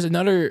 it was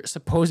another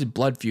supposed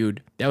blood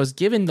feud that was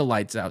given the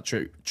lights out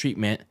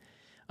treatment,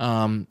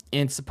 and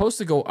supposed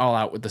to go all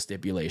out with the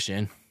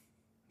stipulation,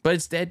 but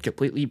instead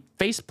completely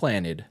face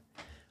planted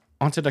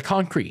onto the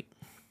concrete.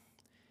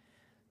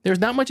 There's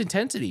not much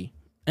intensity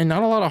and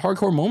not a lot of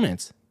hardcore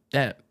moments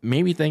that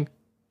made me think,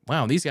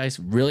 wow, these guys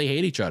really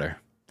hate each other.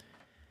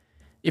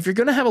 If you're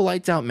going to have a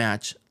lights out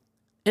match,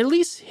 at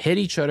least hit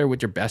each other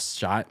with your best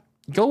shot.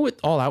 Go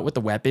all out with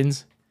the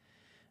weapons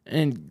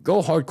and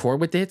go hardcore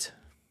with it.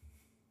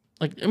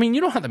 Like, I mean,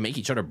 you don't have to make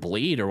each other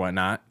bleed or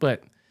whatnot,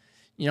 but,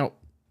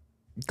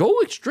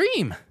 go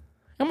extreme.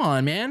 Come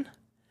on, man.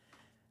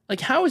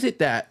 Like, how is it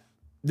that,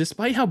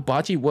 despite how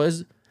botchy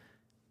was,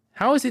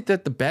 how is it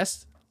that the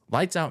best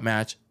lights out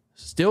match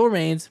still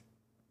remains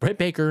Britt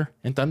Baker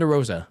and Thunder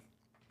Rosa?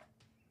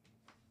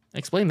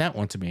 Explain that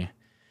one to me.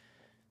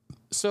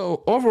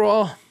 So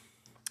overall,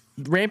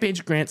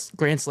 Rampage Grand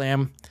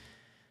Slam,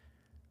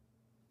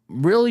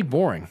 really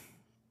boring.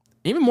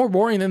 Even more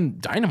boring than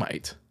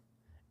Dynamite.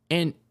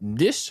 And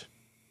this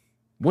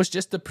was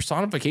just the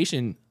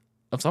personification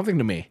of something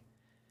to me.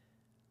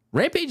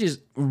 Rampage is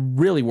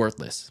really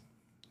worthless.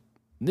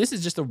 This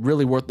is just a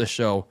really worthless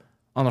show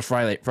on a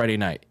Friday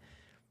night.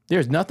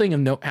 There's nothing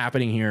of note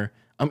happening here.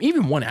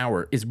 Even 1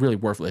 hour is really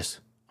worthless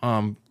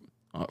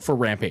for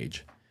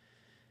Rampage.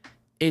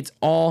 It's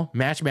all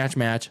match.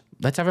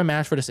 Let's have a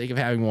match for the sake of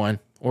having one.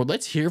 Or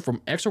let's hear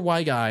from X or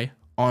Y guy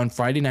on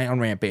Friday night on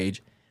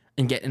Rampage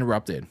and get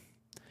interrupted.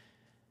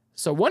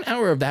 So 1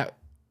 hour of that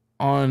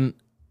on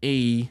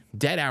a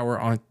dead hour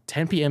on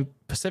 10 p.m.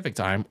 Pacific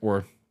time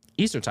or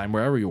Eastern time,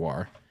 wherever you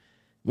are.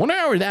 1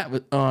 hour of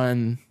that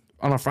on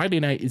a Friday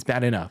night is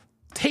bad enough.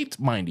 Taped,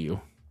 mind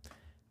you.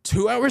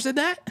 2 hours of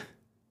that?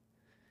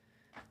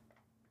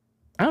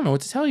 I don't know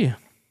what to tell you.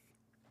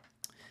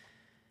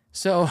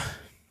 So,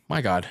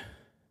 my God.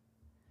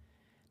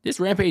 This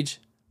Rampage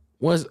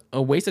was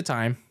a waste of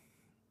time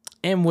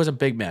and was a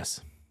big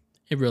mess.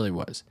 It really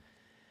was.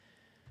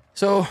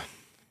 So,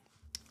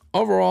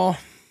 overall,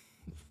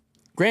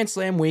 Grand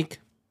Slam week,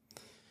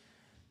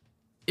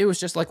 it was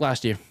just like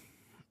last year.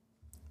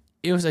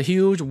 It was a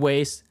huge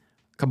waste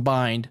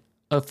combined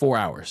of 4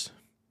 hours.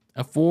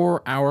 A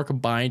 4 hour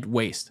combined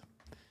waste.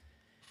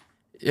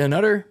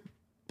 Another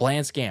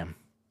bland scam.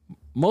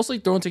 Mostly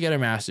thrown together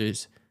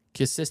matches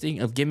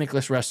consisting of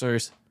gimmickless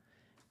wrestlers.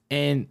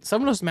 And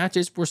some of those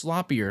matches were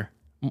sloppier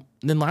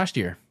than last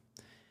year.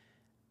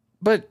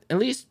 But at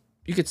least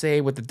you could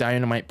say with the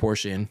Dynamite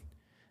portion,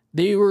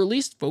 they were at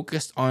least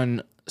focused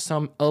on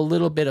a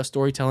little bit of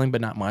storytelling,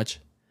 but not much.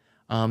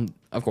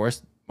 Of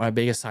course, my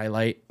biggest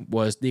highlight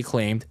was the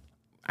Acclaimed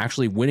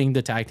actually winning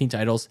the tag team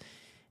titles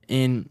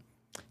in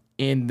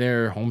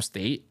their home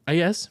state, I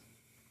guess.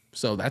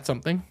 So that's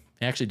something.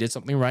 They actually did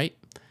something right.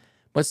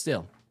 But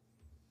still,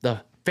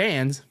 the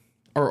fans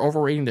are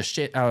overrating the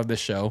shit out of this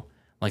show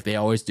like they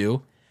always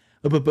do.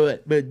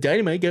 But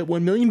Dynamite got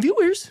 1 million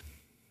viewers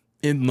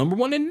and number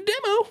one in the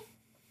demo.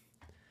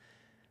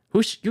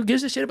 Who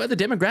gives a shit about the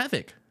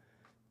demographic?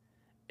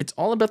 It's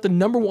all about the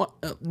number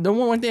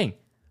one thing.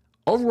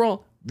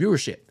 Overall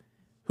viewership.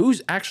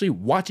 Who's actually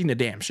watching the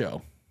damn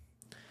show?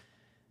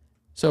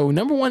 So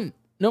 1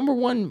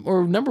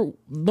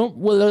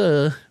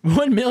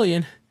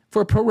 million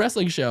for a pro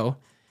wrestling show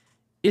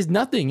is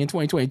nothing in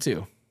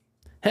 2022.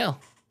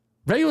 Hell,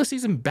 regular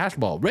season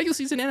basketball, regular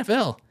season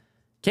NFL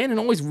can and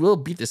always will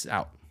beat this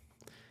out.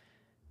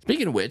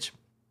 Speaking of which,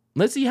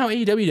 let's see how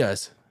AEW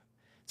does.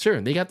 Sure,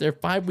 they got their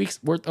 5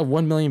 weeks worth of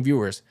 1 million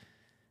viewers.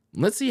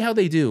 Let's see how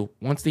they do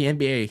once the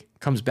NBA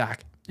comes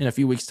back in a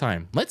few weeks'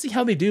 time. Let's see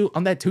how they do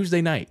on that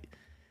Tuesday night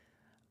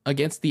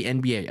against the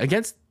NBA,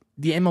 against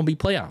the MLB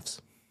playoffs.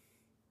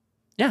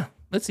 Yeah,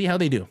 let's see how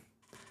they do.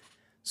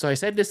 So I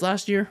said this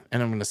last year,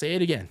 and I'm going to say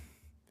it again.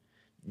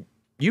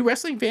 You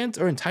wrestling fans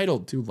are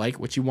entitled to like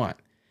what you want.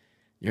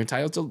 You're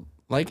entitled to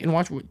like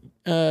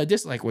and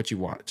dislike what you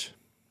watch.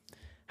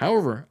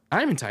 However,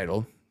 I'm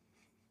entitled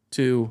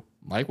to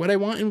like what I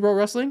want in pro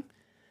wrestling.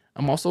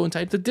 I'm also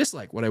entitled to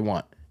dislike what I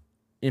want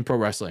in pro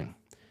wrestling.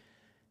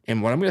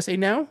 And what I'm going to say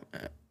now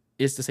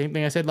is the same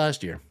thing I said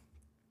last year.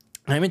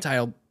 I'm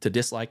entitled to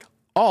dislike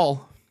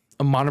all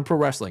of modern pro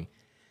wrestling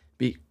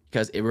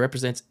because it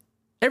represents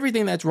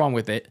everything that's wrong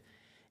with it.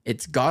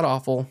 It's god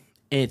awful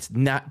and it's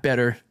not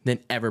better than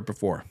ever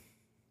before.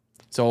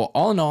 So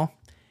all in all,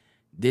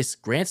 this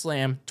Grand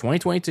Slam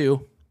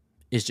 2022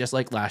 is just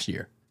like last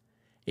year.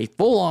 A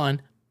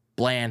full-on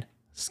bland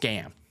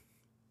scam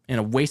and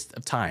a waste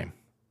of time.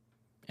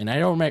 And I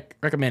don't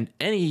recommend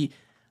any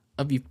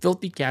of you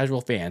filthy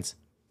casual fans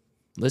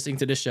listening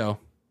to this show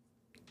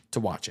to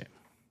watch it.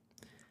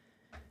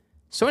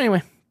 So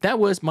anyway, that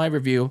was my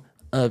review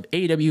of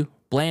AEW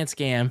Bland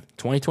Scam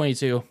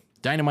 2022,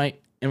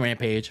 Dynamite and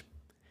Rampage.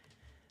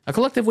 A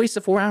collective waste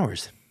of 4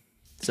 hours.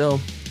 So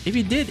if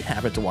you did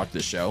happen to watch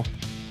this show,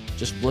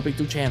 just flipping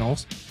through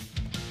channels,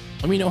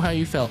 let me know how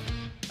you felt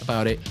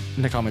about it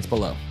in the comments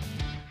below.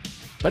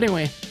 But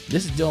anyway,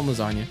 this is Dylan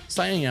Lasagna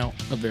signing out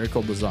of Very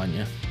Cold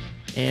Lasagna.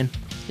 And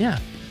yeah,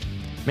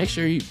 make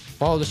sure you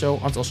follow the show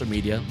on social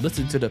media,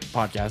 listen to the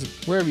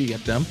podcast wherever you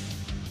get them,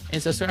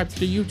 and subscribe to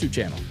the YouTube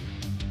channel.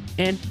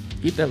 And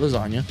keep that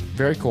lasagna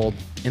very cold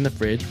in the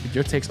fridge with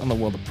your takes on the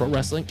world of pro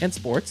wrestling and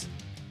sports.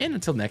 And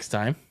until next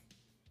time,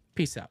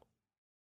 peace out.